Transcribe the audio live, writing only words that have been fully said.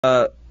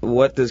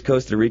What does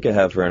Costa Rica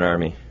have for an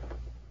army?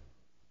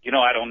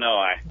 I don't know.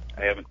 I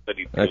haven't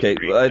studied. Okay,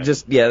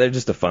 they're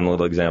just a fun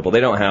little example. They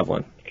don't have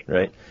one,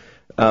 right?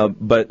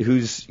 But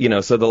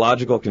so the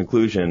logical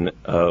conclusion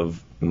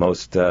of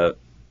most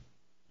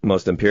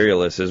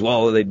imperialists is,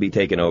 well, they'd be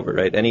taken over,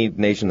 right? Any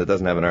nation that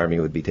doesn't have an army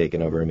would be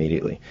taken over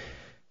immediately.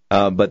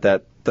 But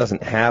that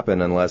doesn't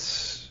happen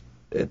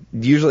it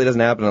usually doesn't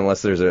happen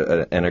unless there's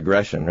an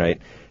aggression,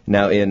 right?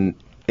 Now, in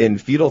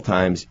feudal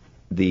times,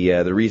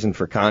 the reason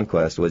for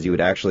conquest was you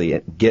would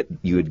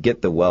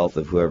get the wealth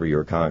of whoever you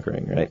were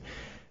conquering, right?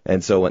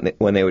 And so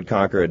when they would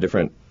conquer a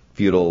different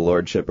feudal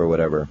lordship or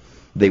whatever,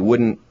 they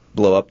wouldn't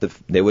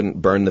they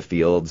wouldn't burn the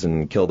fields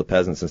and kill the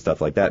peasants and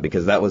stuff like that,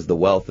 because that was the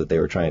wealth that they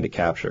were trying to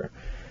capture.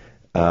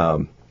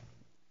 And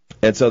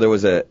so there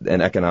was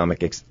an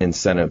economic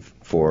incentive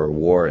for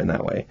war in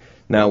that way.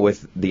 Now,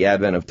 with the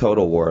advent of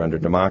total war under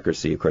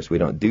democracy, of course, we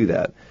don't do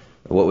that.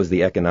 What was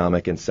the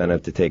economic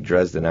incentive to take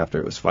Dresden after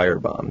it was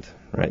firebombed?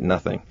 Right,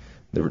 nothing.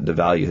 The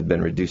value had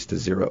been reduced to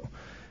zero,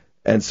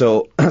 and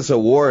so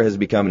war has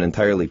become an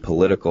entirely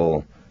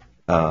political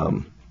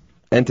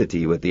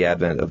entity with the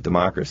advent of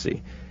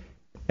democracy.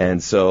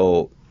 And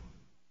so,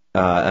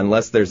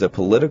 unless there's a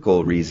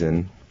political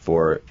reason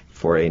for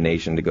a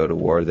nation to go to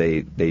war,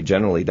 they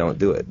generally don't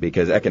do it,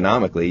 because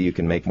economically you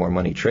can make more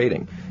money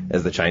trading,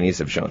 as the Chinese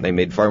have shown. They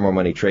made far more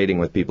money trading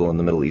with people in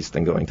the Middle East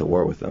than going to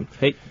war with them.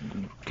 Hey,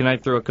 can I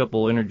throw a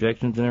couple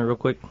interjections in there real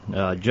quick?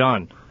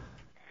 John,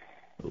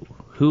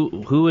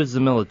 who is the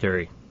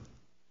military?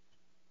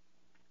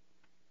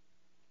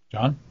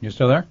 John, you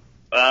still there?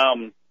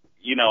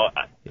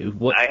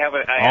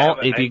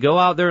 If you go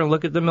out there and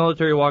look at the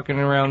military walking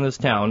around this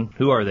town,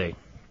 who are they?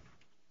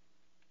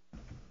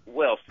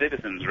 Well,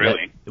 citizens,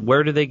 really.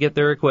 Where do they get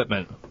their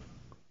equipment?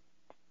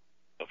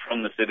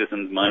 From the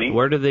citizens' money.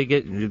 Where do they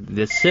get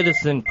the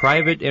citizen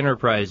private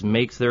enterprise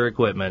makes their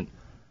equipment,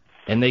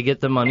 and they get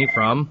the money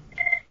from?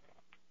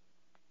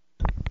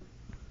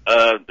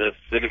 The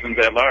citizens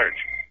at large.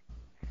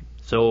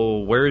 So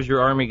where's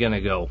your army going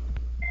to go?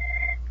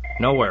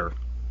 Nowhere.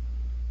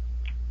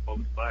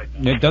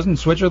 Doesn't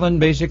Switzerland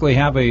basically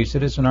have a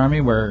citizen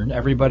army where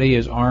everybody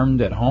is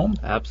armed at home?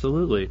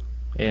 Absolutely.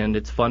 And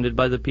it's funded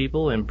by the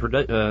people, and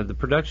the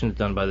production is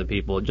done by the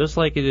people, just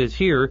like it is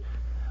here,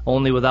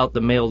 only without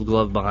the mailed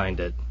glove behind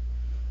it.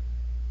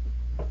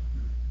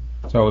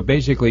 So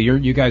basically,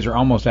 you guys are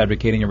almost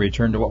advocating a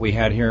return to what we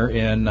had here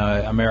in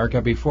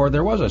America before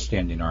there was a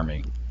standing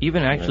army.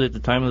 Even actually at the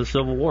time of the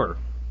Civil War,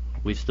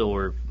 we still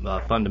were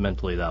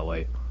fundamentally that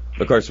way.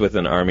 Of course, with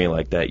an army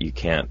like that, you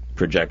can't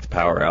project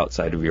power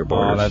outside of your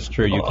borders. Oh, that's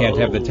true. You can't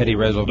have the Teddy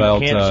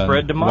Roosevelt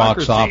walk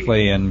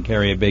softly and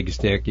carry a big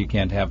stick. You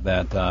can't have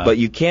that. But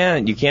you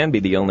can be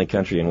the only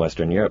country in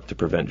Western Europe to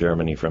prevent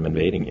Germany from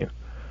invading you.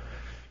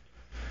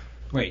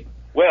 Wait.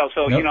 Well,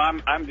 so nope.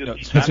 I'm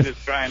just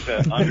trying to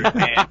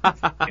understand.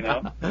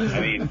 I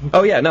mean.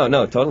 Oh yeah,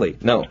 no, totally,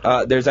 no.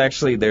 There's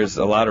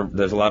a lot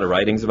of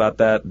writings about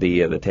that.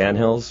 The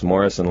Tanhills,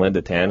 Morris and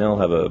Linda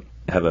Tanhill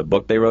have a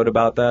book they wrote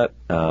about that.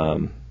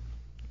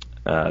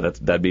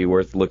 That'd be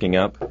worth looking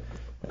up.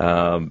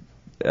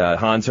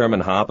 Hans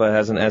Hermann Hoppe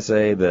has an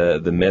essay,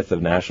 the Myth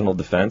of National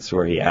Defense,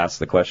 where he asks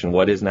the question,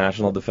 what is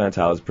national defense?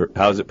 How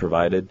is it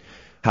provided?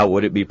 How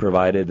would it be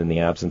provided in the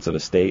absence of a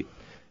state?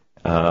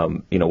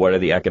 What are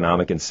the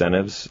economic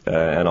incentives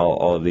and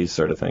all of these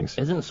sort of things?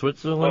 Isn't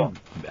Switzerland?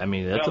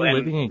 That's a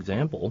living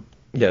example.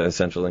 Yeah,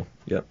 essentially.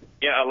 Yeah.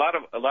 Yeah, a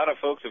lot of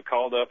folks have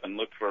called up and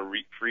looked for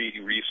free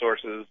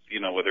resources.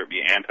 Whether it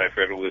be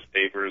anti-federalist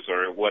papers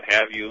or what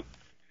have you.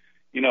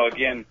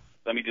 Again,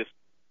 let me just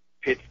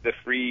pitch the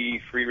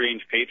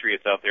free-range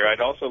patriots out there. I'd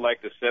also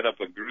like to set up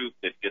a group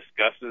that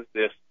discusses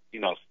this,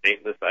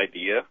 stateless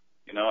idea,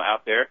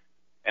 out there.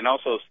 And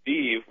also,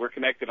 Steve, we're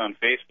connected on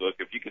Facebook.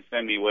 If you could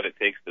send me what it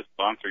takes to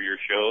sponsor your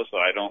show so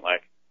I don't,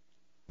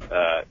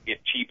 get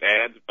cheap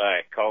ads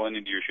by calling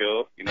into your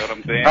show. You know what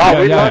I'm saying?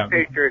 Oh, we love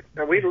Patriots.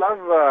 We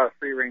love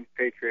free-range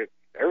Patriots.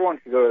 Everyone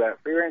should go to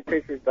that.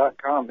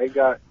 freerangepatriots.com. They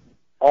got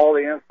all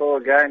the info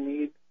a guy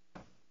needs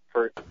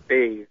for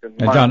days and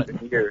months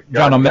and years.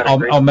 John,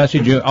 I'll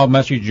message you. I'll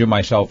message you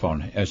my cell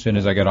phone as soon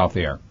as I get off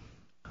the air.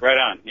 Right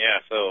on. Yeah.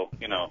 So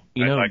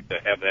I'd like to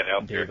have that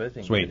out there. Dave, I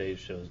think today's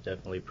show is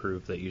definitely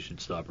proof that you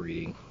should stop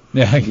reading.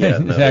 Yeah,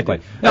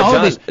 exactly.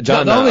 All these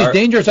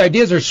dangerous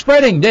ideas are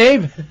spreading,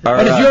 Dave,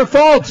 and it's your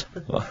fault.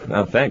 Well,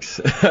 no,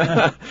 thanks.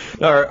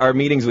 Our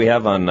meetings we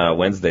have on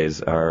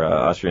Wednesdays, our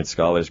Austrian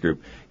Scholars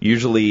Group,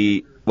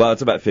 usually,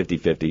 it's about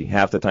 50-50.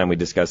 Half the time we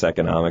discuss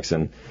economics,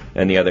 and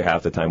the other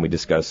half the time we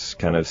discuss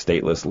kind of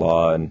stateless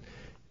law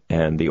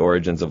and the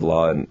origins of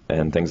law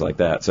and things like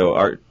that.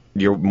 So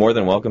you're more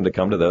than welcome to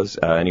come to those.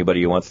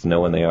 Anybody who wants to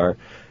know when they are,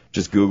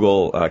 just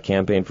Google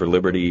Campaign for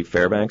Liberty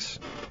Fairbanks,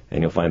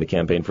 and you'll find the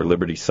Campaign for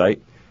Liberty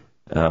site,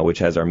 which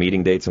has our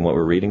meeting dates and what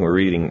we're reading. We're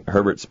reading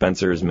Herbert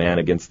Spencer's Man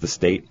Against the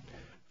State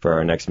for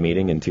our next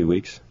meeting in 2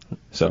 weeks.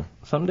 So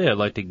someday I'd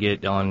like to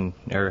get on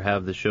or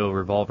have the show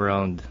revolve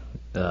around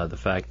the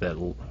fact that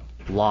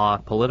law,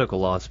 political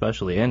law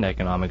especially, and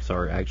economics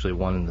are actually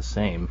one and the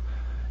same,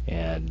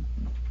 and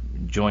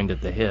joined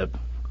at the hip.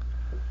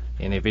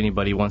 And if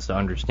anybody wants to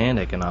understand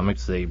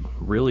economics, they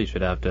really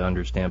should have to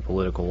understand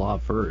political law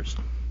first.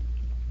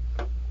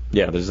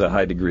 Yeah, there's a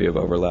high degree of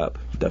overlap,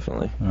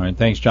 definitely. All right,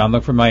 thanks, John.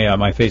 Look for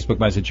my Facebook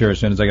message here as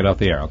soon as I get off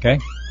the air, okay?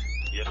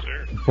 Yes,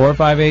 sir.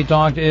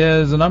 458-TALK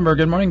is the number.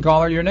 Good morning,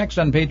 caller. You're next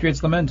on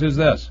Patriots Lament. Who's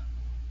this?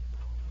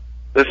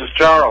 This is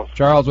Charles.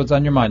 Charles, what's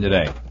on your mind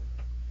today?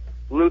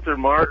 Luther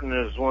Martin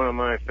is one of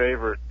my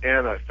favorite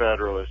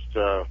anti-federalists.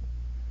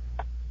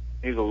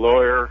 He's a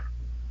lawyer,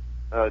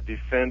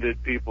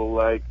 defended people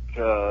like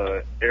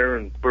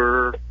Aaron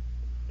Burr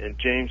and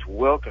James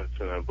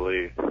Wilkinson, I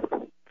believe.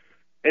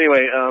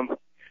 Anyway,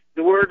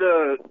 the word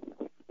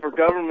for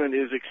government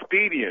is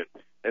expedient,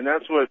 and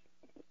that's what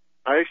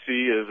I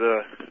see as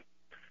a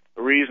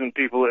reason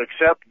people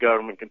accept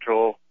government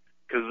control,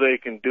 because they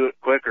can do it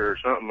quicker or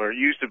something, or it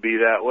used to be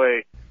that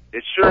way.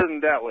 It sure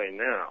isn't that way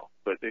now,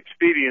 but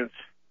expedience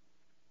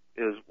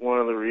is one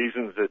of the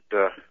reasons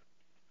that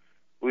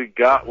we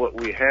got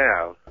what we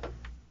have,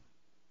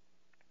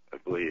 I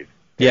believe.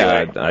 Yeah,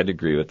 Anyway. I'd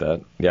agree with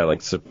that. Yeah,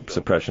 like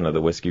suppression of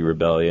the Whiskey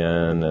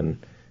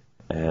Rebellion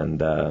and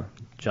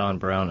John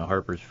Brown at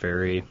Harper's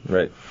Ferry.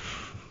 right.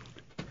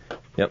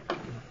 Yep.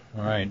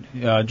 All right.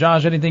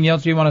 Josh, anything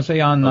else you want to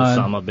say on...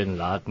 Osama bin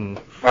Laden.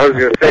 I was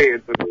going to say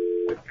it's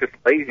just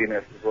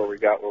laziness is where we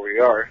got where we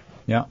are.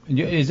 Yeah.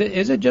 Is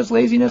it just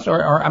laziness,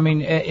 or I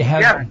mean, it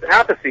has... Yeah,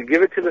 apathy.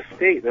 Give it to the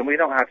state. Then we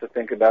don't have to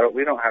think about it.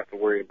 We don't have to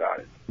worry about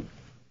it.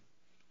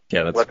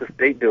 Yeah, that's Let the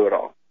state do it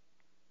all.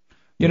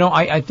 You know,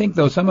 I think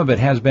though some of it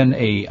has been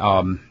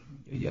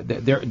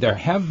there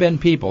have been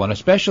people, and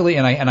especially,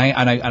 and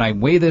I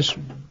weigh this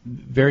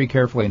very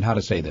carefully in how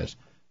to say this,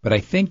 but I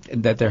think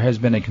that there has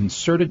been a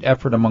concerted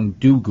effort among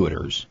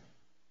do-gooders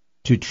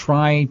to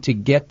try to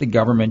get the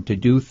government to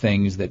do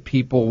things that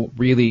people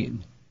really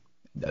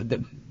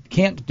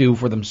can't do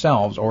for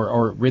themselves,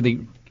 or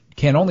really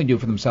can only do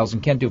for themselves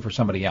and can't do for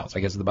somebody else. I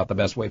guess is about the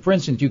best way. For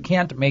instance, you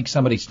can't make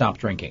somebody stop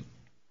drinking.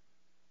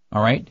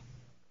 All right?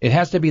 It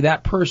has to be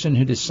that person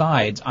who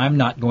decides, I'm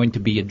not going to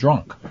be a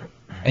drunk.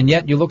 And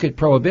yet you look at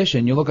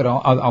prohibition, you look at a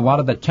lot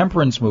of the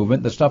temperance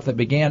movement, the stuff that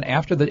began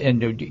after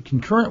and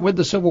concurrent with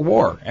the Civil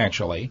War,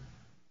 actually.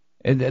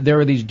 There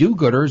are these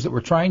do-gooders that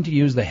were trying to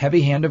use the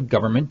heavy hand of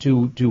government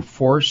to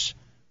force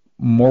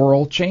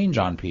moral change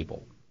on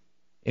people.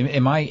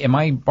 Am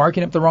I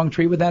barking up the wrong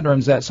tree with that, or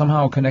is that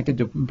somehow connected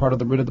to part of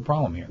the root of the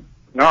problem here?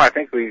 No, I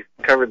think we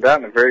covered that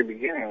in the very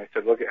beginning. We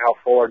said, look at how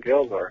full our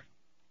jails are.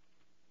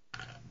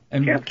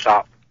 And Can't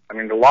stop. I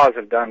mean, the laws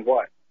have done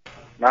what?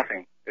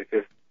 Nothing. It's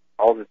just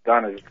all it's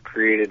done is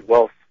created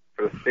wealth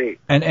for the state.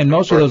 And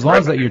most of those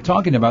laws that you're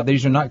talking about,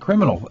 these are not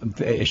criminal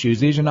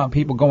issues. These are not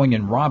people going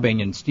and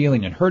robbing and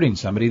stealing and hurting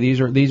somebody. These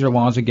are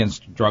laws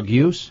against drug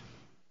use,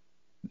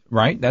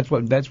 right? That's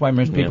why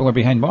most people are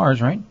behind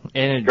bars, right?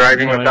 And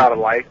Driving without a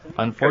license.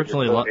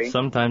 Unfortunately,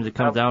 sometimes it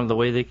comes down to the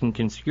way they can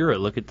construe it.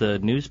 Look at the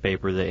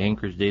newspaper, the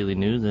Anchorage Daily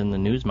News and the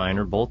News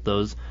Miner. Both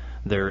those,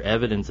 their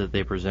evidence that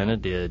they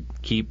presented to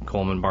keep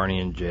Coleman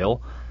Barney in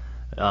jail.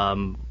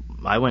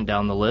 I went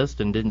down the list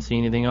and didn't see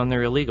anything on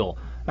there illegal.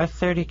 A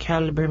 .30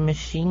 caliber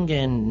machine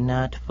gun,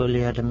 not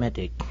fully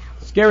automatic.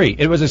 Scary.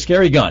 It was a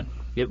scary gun.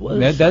 It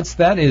was.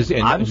 That is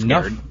I'm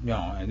enough. scared.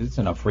 No, it's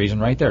enough reason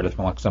right there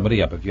to lock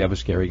somebody up if you have a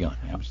scary gun.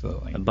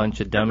 Absolutely. A bunch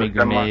of dummy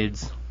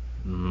grenades.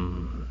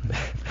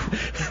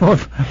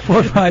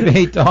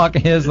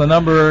 458-TALK is the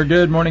number.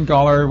 Good morning,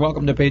 caller.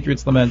 Welcome to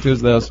Patriots Lament.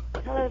 Who's this?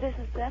 Hello, this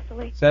is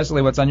Cecily.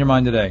 Cecily, what's on your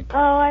mind today? Oh,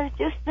 I was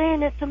just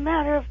saying it's a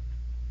matter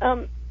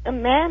of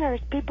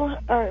manners. People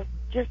are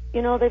just,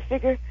 they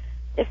figure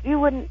if you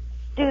wouldn't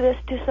do this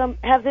to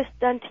have this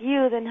done to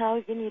you, then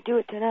how can you do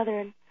it to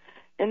another?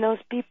 And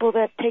those people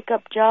that take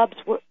up jobs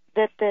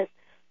that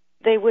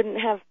they wouldn't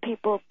have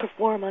people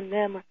perform on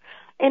them.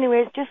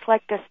 Anyway, it's just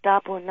like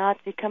Gestapo and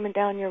Nazi coming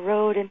down your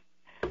road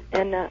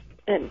and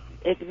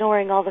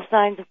ignoring all the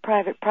signs of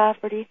private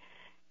property.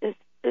 It's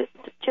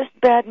just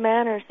bad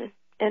manners,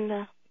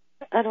 and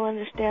I don't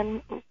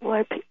understand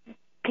why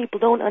people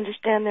don't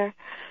understand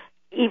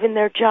even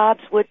their jobs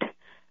would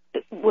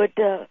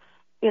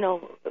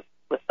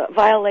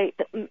violate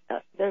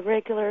the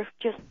regular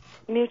just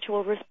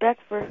mutual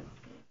respect for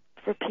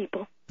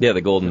people. Yeah,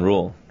 the golden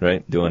rule,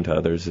 right? Do unto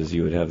others as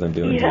you would have them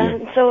do unto you. Yeah,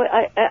 and so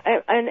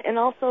and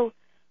also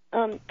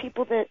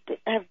people that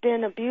have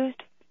been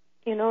abused,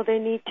 they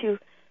need to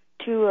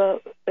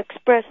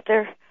express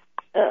their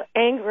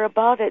anger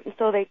about it, and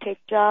so they take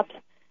jobs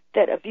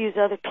that abuse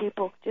other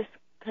people. Just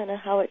kind of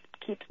how it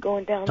keeps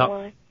going down the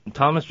line.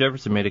 Thomas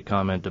Jefferson made a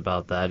comment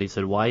about that. He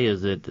said, why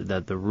is it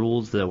that the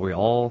rules that we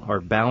all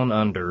are bound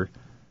under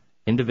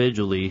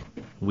individually,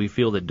 we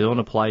feel that don't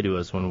apply to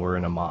us when we're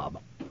in a mob?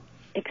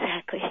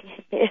 Exactly.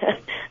 Yeah.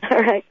 All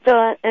right.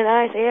 So, and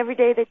I say every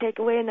day they take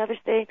away another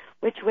saying,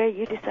 which way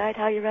you decide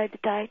how you ride the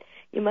tide.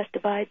 You must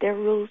abide their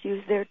rules,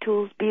 use their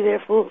tools, be their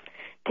fools.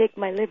 Take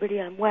my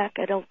liberty, I'm whack,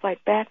 I don't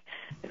fight back.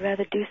 I'd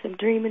rather do some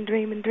dreaming,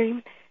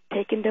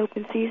 taking dope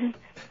in season.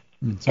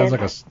 It sounds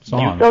like a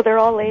song. So they're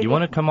all lazy. Do you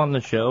want to come on the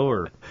show,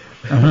 or?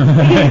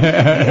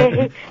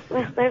 Well,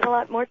 there's a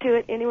lot more to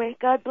it. Anyway,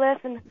 God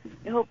bless, and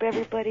I hope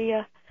everybody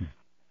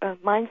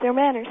minds their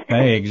manners.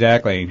 Hey,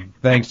 exactly.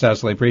 Thanks,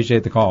 Cecily.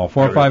 Appreciate the call.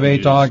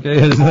 458-TALK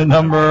is the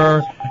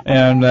number,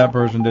 and that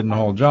person didn't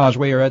hold. Josh,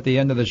 we are at the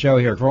end of the show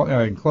here.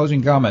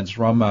 Closing comments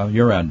from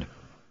your end.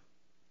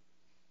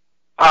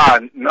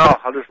 No,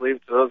 I'll just leave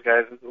it to those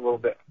guys. It's a little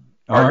bit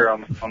harder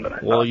on the phone than I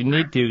thought. Well, you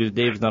need to because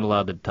Dave's not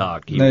allowed to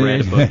talk. He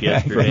read a book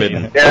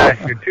yesterday.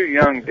 Yeah, you're too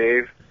young,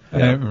 Dave.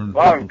 Well,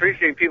 I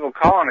appreciate people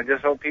calling. I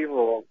just hope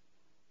people,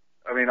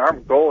 our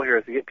goal here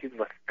is to get people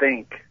to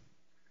think.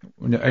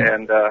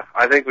 And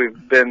I think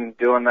we've been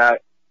doing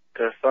that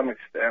to some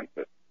extent,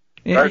 but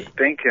start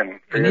thinking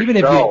for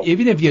yourself.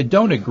 Even if you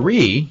don't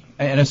agree,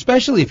 and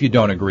especially if you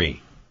don't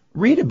agree,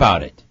 read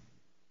about it.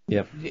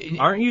 Yep.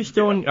 Are you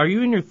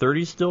in your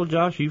 30s still,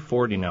 Josh? Are you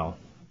 40 now?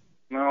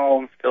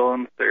 No, I'm still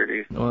in the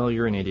 30s. Well,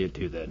 you're an idiot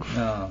too then.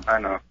 No. I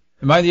know.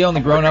 Am I the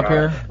only grown-up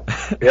here?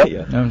 Yep.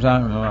 Yeah.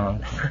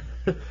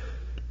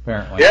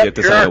 Apparently. You have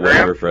to sign a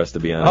waiver for us to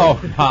be on. Oh,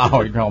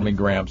 wow, you call me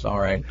Gramps. All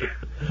right.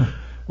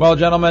 Well,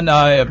 gentlemen,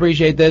 I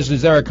appreciate this.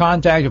 Is there a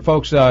contact, if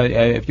folks,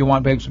 if you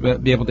want folks to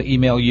be able to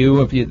email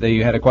you if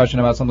you had a question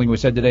about something we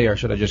said today, or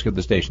should I just give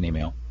the station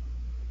email?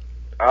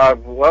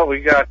 Well, we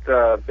got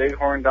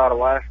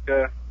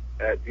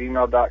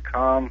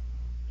bighorn.alaska@gmail.com,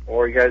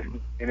 or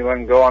anyone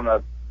can go on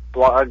the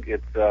blog.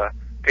 It's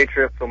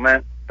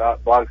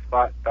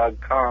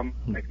patriotlament.blogspot.com.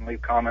 They can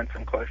leave comments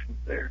and questions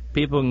there.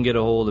 People can get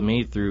a hold of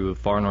me through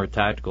Far North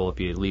Tactical if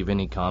you leave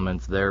any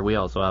comments there. We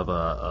also have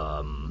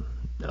a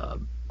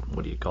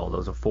what do you call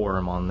those? A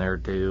forum on there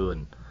too,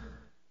 and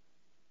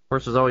of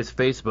course there's always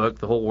Facebook.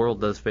 The whole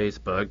world does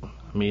Facebook.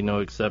 Me,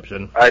 no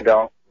exception. I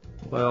don't.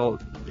 Well,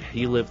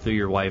 you lived through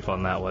your wife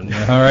on that one.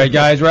 All right,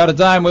 guys, we're out of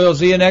time. We'll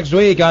see you next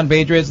week on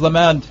Patriots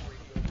Lament.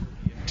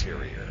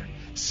 Interior,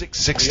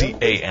 660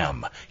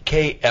 AM,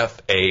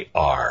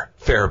 KFAR,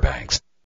 Fairbanks.